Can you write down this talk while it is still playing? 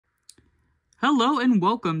Hello and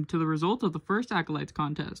welcome to the result of the first Acolytes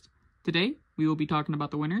contest. Today, we will be talking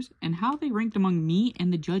about the winners and how they ranked among me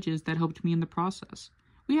and the judges that helped me in the process.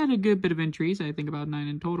 We had a good bit of entries, I think about 9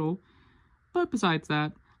 in total, but besides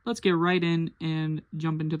that, let's get right in and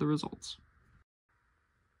jump into the results.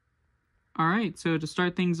 Alright, so to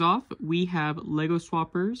start things off, we have Lego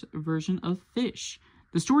Swapper's version of Fish.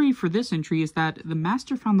 The story for this entry is that the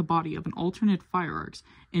master found the body of an alternate firearks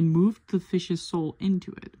and moved the fish's soul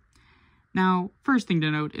into it. Now, first thing to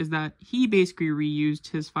note is that he basically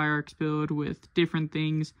reused his firearks build with different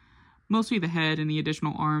things, mostly the head and the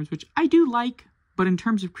additional arms, which I do like, but in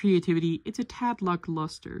terms of creativity, it's a tad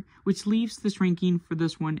lackluster, which leaves this ranking for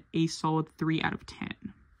this one a solid 3 out of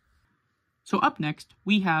 10. So up next,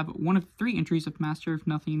 we have one of 3 entries of Master of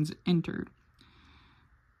Nothings entered.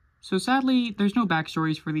 So sadly, there's no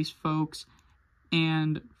backstories for these folks,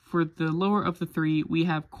 and for the lower of the 3, we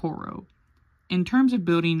have Koro. In terms of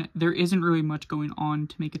building, there isn't really much going on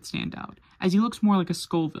to make it stand out, as he looks more like a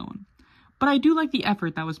skull villain. But I do like the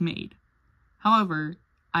effort that was made. However,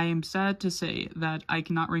 I am sad to say that I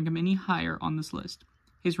cannot rank him any higher on this list.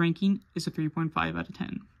 His ranking is a 3.5 out of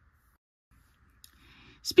 10.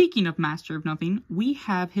 Speaking of Master of Nothing, we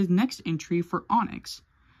have his next entry for Onyx.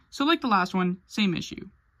 So like the last one, same issue.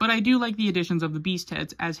 But I do like the additions of the beast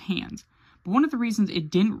heads as hands. But one of the reasons it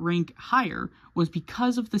didn't rank higher was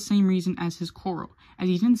because of the same reason as his Koro, as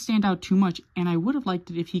he didn't stand out too much, and I would have liked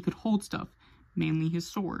it if he could hold stuff, mainly his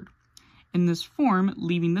sword. In this form,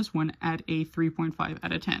 leaving this one at a 3.5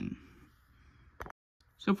 out of 10.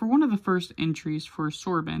 So for one of the first entries for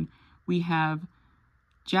Sorbin, we have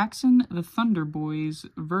Jackson the Thunder Boy's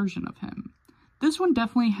version of him. This one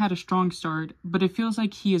definitely had a strong start, but it feels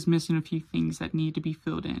like he is missing a few things that need to be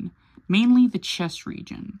filled in, mainly the chest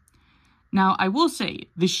region. Now, I will say,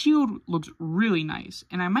 the shield looks really nice,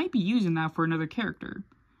 and I might be using that for another character,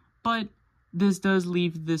 but this does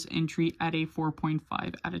leave this entry at a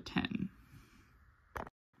 4.5 out of 10.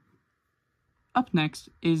 Up next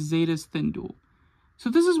is Zeta's Thindul. So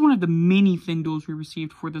this is one of the many Thinduls we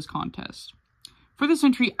received for this contest. For this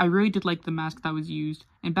entry, I really did like the mask that was used,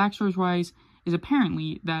 and backstories-wise, is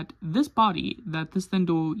apparently that this body that this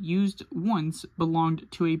Thindul used once belonged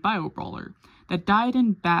to a bio-brawler that died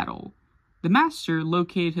in battle. The master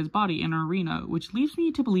located his body in an arena, which leads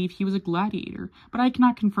me to believe he was a gladiator, but I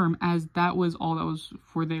cannot confirm as that was all that was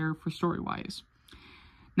for story-wise.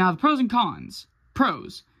 Now, the pros and cons.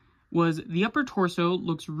 Pros was the upper torso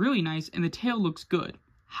looks really nice and the tail looks good.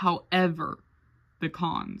 However, the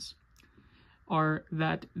cons are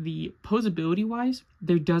that the posability-wise,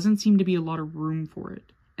 there doesn't seem to be a lot of room for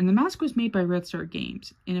it. And the mask was made by Red Star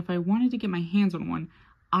Games, and if I wanted to get my hands on one,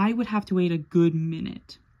 I would have to wait a good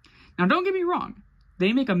minute. Now, don't get me wrong,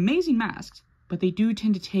 they make amazing masks, but they do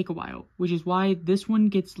tend to take a while, which is why this one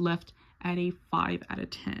gets left at a 5 out of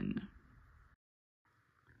 10.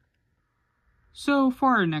 So,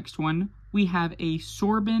 for our next one, we have a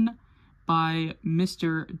Sorbin by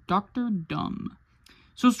Mr. Dr. Dumb.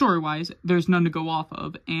 So, story-wise, there's none to go off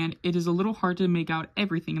of, and it is a little hard to make out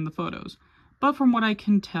everything in the photos. But from what I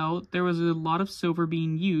can tell, there was a lot of silver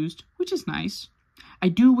being used, which is nice. I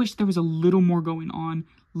do wish there was a little more going on,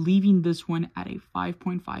 leaving this one at a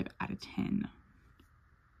 5.5 out of 10.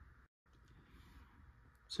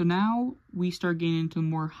 So now we start getting into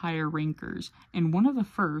more higher rankers, and one of the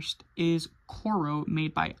first is Koro,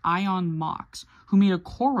 made by Ion Mox, who made a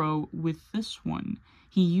Koro with this one.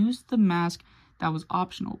 He used the mask that was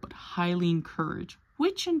optional but highly encouraged,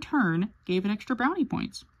 which in turn gave it extra brownie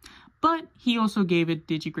points. But he also gave it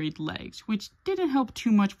digigrade legs, which didn't help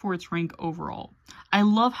too much for its rank overall. I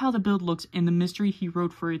love how the build looks and the mystery he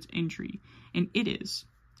wrote for its entry, and it is.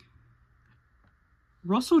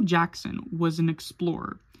 Russell Jackson was an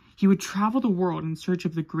explorer. He would travel the world in search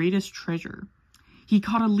of the greatest treasure. He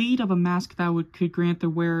caught a lead of a mask that could grant the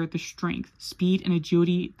wearer the strength, speed, and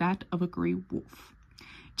agility that of a grey wolf.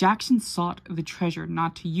 Jackson sought the treasure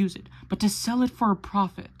not to use it, but to sell it for a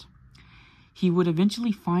profit. He would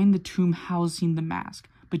eventually find the tomb housing the mask,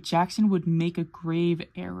 but Jackson would make a grave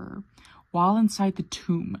error. While inside the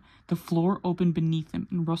tomb, the floor opened beneath him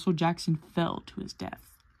and Russell Jackson fell to his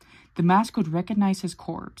death. The mask would recognize his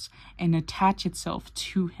corpse and attach itself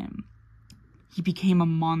to him. He became a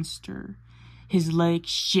monster. His legs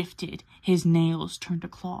shifted, his nails turned to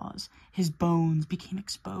claws, his bones became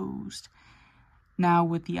exposed. Now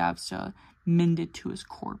with the Avsa mended to his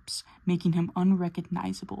corpse, making him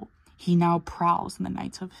unrecognizable, he now prowls in the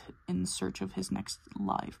nights in search of his next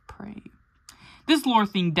live prey. This lore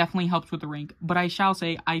thing definitely helps with the rank, but I shall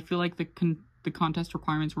say I feel like the the contest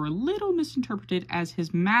requirements were a little misinterpreted, as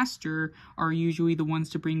his master are usually the ones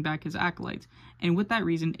to bring back his acolytes, and with that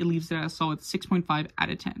reason, it leaves it at a solid 6.5 out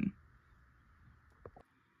of 10.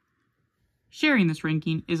 Sharing this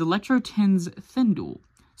ranking is Electro 10's Thindul.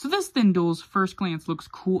 So this Thindul's first glance looks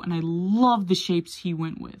cool, and I love the shapes he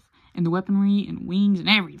went with, and the weaponry and wings and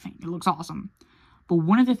everything. It looks awesome. But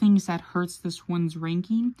one of the things that hurts this one's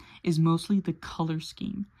ranking is mostly the color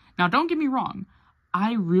scheme. Now, don't get me wrong,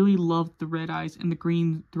 I really loved the red eyes and the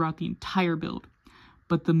green throughout the entire build,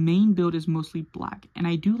 but the main build is mostly black, and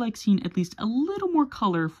I do like seeing at least a little more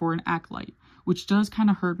color for an Acolyte, which does kind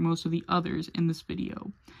of hurt most of the others in this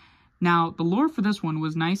video. Now, the lore for this one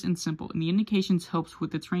was nice and simple, and the indications helps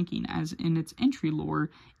with its ranking, as in its entry lore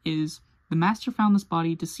is, the master found this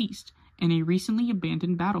body deceased in a recently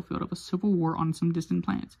abandoned battlefield of a civil war on some distant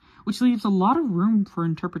planets, which leaves a lot of room for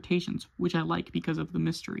interpretations, which I like because of the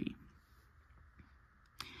mystery.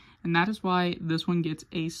 And that is why this one gets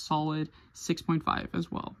a solid 6.5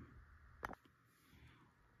 as well.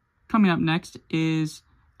 Coming up next is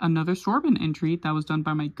another Sorbin entry that was done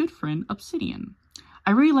by my good friend Obsidian.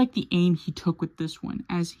 I really like the aim he took with this one,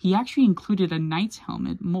 as he actually included a knight's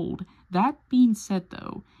helmet mold. That being said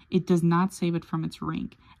though, it does not save it from its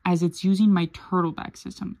rank, as it's using my turtleback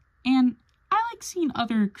system, and I like seeing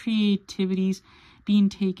other creativities being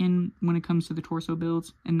taken when it comes to the torso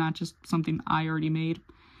builds, and not just something I already made.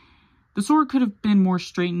 The sword could have been more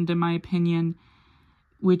straightened in my opinion,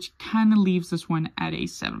 which kind of leaves this one at a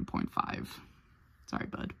 7.5. Sorry,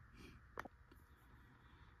 bud.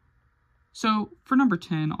 So, for number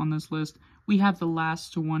 10 on this list, we have the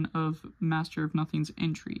last one of Master of Nothing's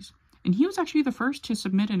entries. And he was actually the first to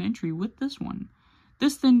submit an entry with this one.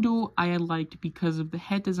 This Thindul I liked because of the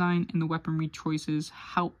head design and the weaponry choices.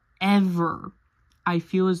 However, I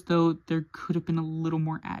feel as though there could have been a little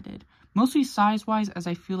more added. Mostly size-wise, as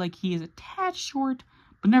I feel like he is a tad short.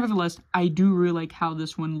 But nevertheless, I do really like how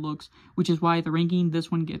this one looks, which is why the ranking this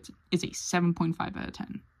one gets is a 7.5 out of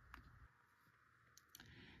 10.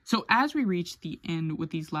 So as we reach the end with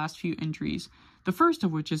these last few entries, the first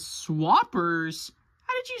of which is Swappers.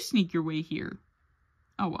 How did you sneak your way here?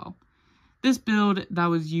 Oh well. This build that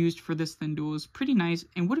was used for this Thindul is pretty nice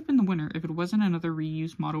and would have been the winner if it wasn't another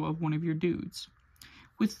reused model of one of your dudes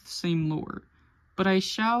with the same lore. But I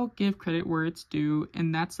shall give credit where it's due,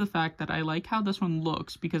 and that's the fact that I like how this one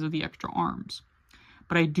looks because of the extra arms.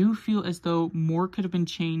 But I do feel as though more could have been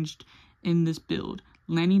changed in this build,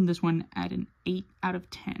 landing this one at an 8 out of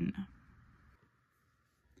 10.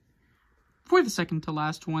 For the second to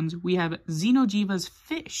last ones, we have Xenojiva's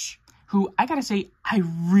Fish, who I gotta say, I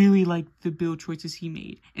really like the build choices he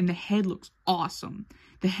made, and the head looks awesome.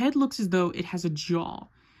 The head looks as though it has a jaw,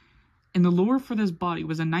 and the lore for this body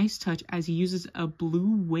was a nice touch as he uses a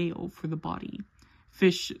blue whale for the body.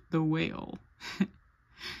 Fish the whale.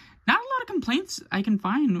 Not a lot of complaints I can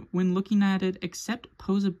find when looking at it except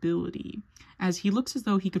posability, as he looks as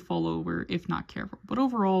though he could fall over if not careful. But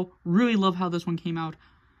overall, really love how this one came out,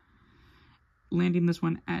 landing this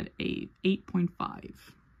one at a 8.5.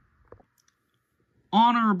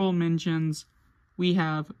 Honorable mentions, we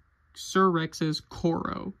have Sir Rex's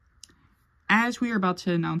Koro. As we are about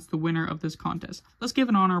to announce the winner of this contest, let's give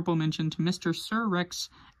an honorable mention to Mr. Sir Rex,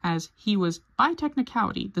 as he was, by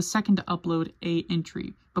technicality, the second to upload a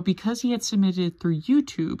entry. But because he had submitted through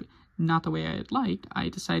YouTube, not the way I had liked, I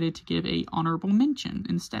decided to give a honorable mention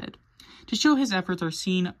instead, to show his efforts are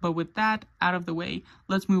seen. But with that out of the way,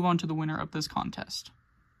 let's move on to the winner of this contest.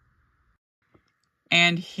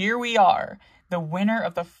 And here we are, the winner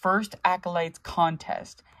of the first Acolytes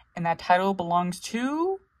contest, and that title belongs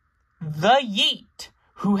to The Yeet,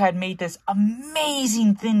 who had made this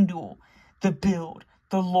amazing Thindul. The build,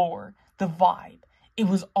 the lore, the vibe, it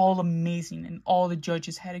was all amazing, and all the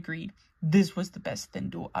judges had agreed this was the best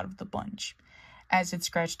Thindul out of the bunch, as it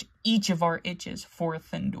scratched each of our itches for a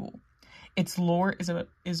Thindul. Its lore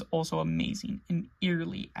is also amazing and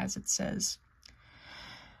eerily, as it says.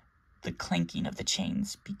 The clanking of the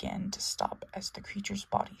chains began to stop as the creature's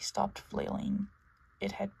body stopped flailing.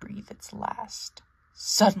 It had breathed its last.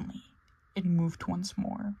 Suddenly, it moved once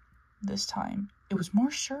more. This time, it was more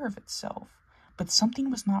sure of itself, but something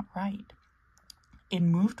was not right. It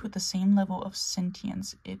moved with the same level of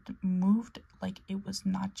sentience. It moved like it was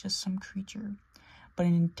not just some creature, but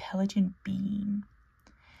an intelligent being.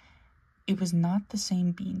 It was not the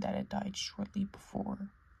same being that had died shortly before.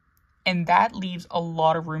 And that leaves a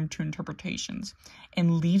lot of room to interpretations,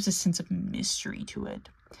 and leaves a sense of mystery to it.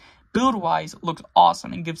 Build-wise, it looks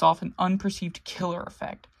awesome and gives off an unperceived killer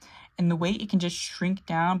effect. And the way it can just shrink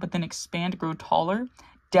down but then expand to grow taller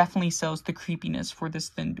definitely sells the creepiness for this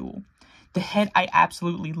Thindul. The head I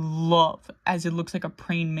absolutely love, as it looks like a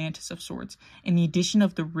praying mantis of sorts, and the addition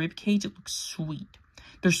of the rib cage, it looks sweet.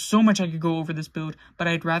 There's so much I could go over this build, but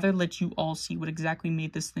I'd rather let you all see what exactly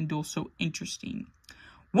made this thin duel so interesting.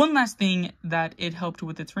 One last thing that it helped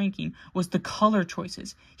with its ranking was the color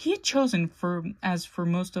choices. He had chosen, as for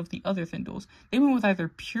most of the other thin duels, they went with either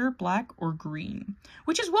pure black or green,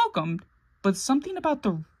 which is welcomed, but something about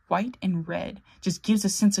the white and red just gives a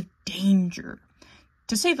sense of danger.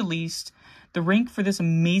 To say the least, the rank for this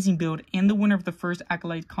amazing build and the winner of the first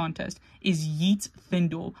Acolyte contest is Yeet's Thin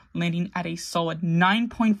Duel, landing at a solid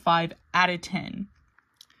 9.5 out of 10.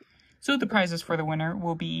 So the prizes for the winner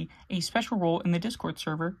will be a special role in the Discord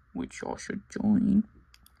server, which y'all should join,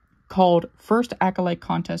 called First Acolyte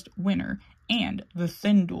Contest Winner, and the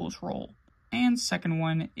Thin Duels role. And second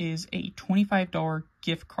one is a $25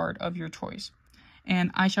 gift card of your choice.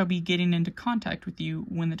 And I shall be getting into contact with you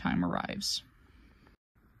when the time arrives.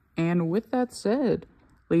 And with that said,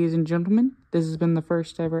 ladies and gentlemen, this has been the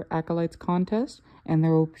first ever Acolytes contest, and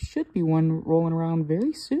there should be one rolling around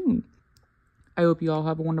very soon. I hope you all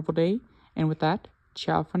have a wonderful day, and with that,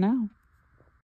 ciao for now.